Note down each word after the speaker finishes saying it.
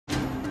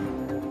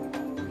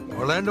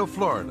Orlando,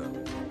 Florida.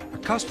 A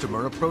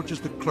customer approaches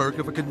the clerk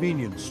of a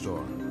convenience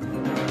store.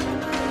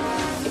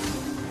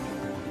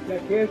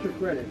 That cash or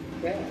credit?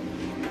 Cash.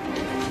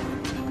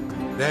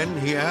 Then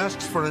he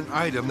asks for an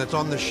item that's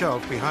on the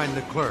shelf behind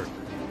the clerk.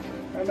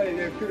 How many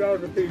there?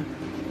 $2 a piece.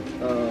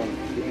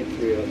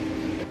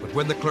 But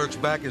when the clerk's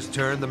back is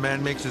turned, the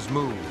man makes his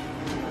move.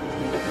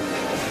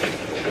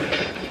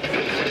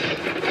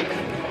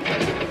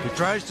 He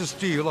tries to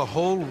steal a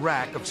whole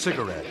rack of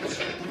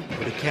cigarettes,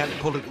 but he can't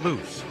pull it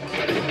loose.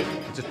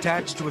 It's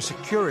attached to a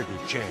security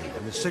chain,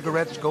 and the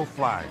cigarettes go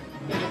flying.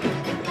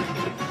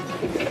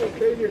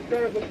 Okay, you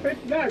son of a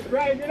bitch, now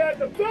try and get out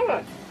the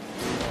door!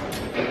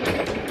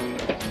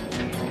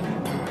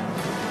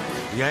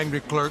 The angry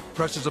clerk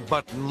presses a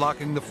button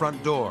locking the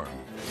front door.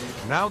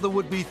 Now the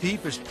would-be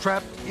thief is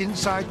trapped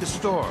inside the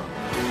store.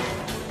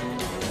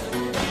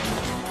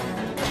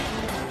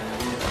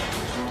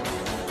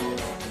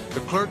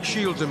 The clerk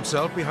shields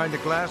himself behind a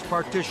glass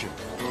partition,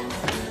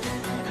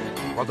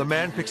 while the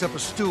man picks up a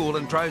stool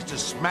and tries to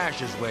smash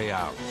his way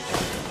out.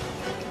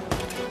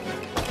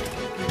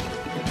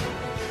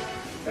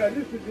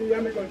 This is the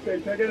Amigo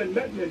station. I got a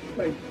nut in this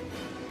place.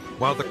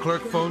 While the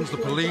clerk phones the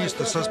police,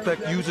 the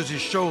suspect uses his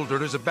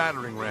shoulder as a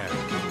battering ram.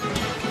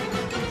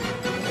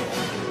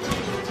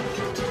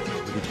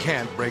 But he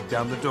can't break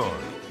down the door.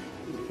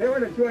 He's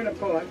tearing the joint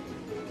apart.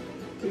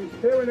 He's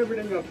tearing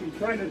everything up. He's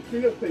trying to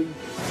steal things.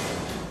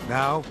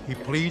 Now he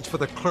pleads for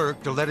the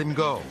clerk to let him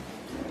go.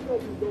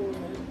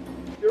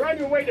 You're on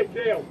your way to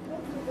jail.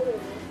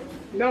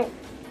 No.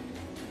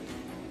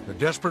 The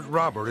desperate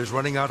robber is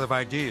running out of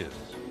ideas.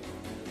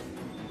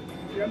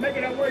 You're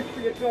making it worse for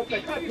yourself. The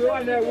cops are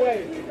on their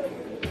way.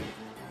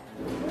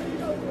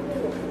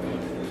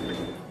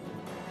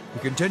 He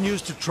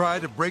continues to try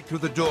to break through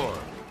the door,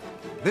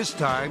 this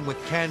time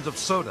with cans of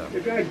soda. The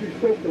guy just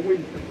smoked the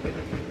weed.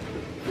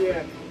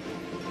 Yeah.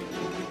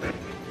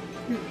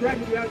 He's trying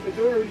to get out the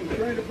door and he's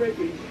trying to break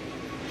it.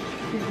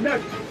 He's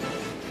nuts.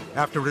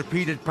 After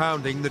repeated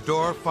pounding, the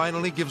door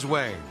finally gives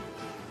way.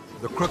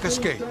 The crook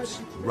escapes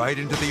right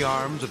into the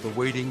arms of the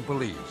waiting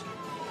police.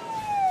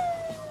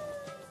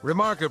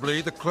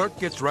 Remarkably, the clerk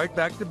gets right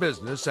back to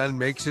business and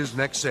makes his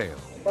next sale.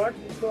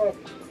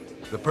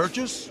 The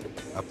purchase?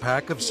 A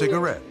pack of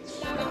cigarettes.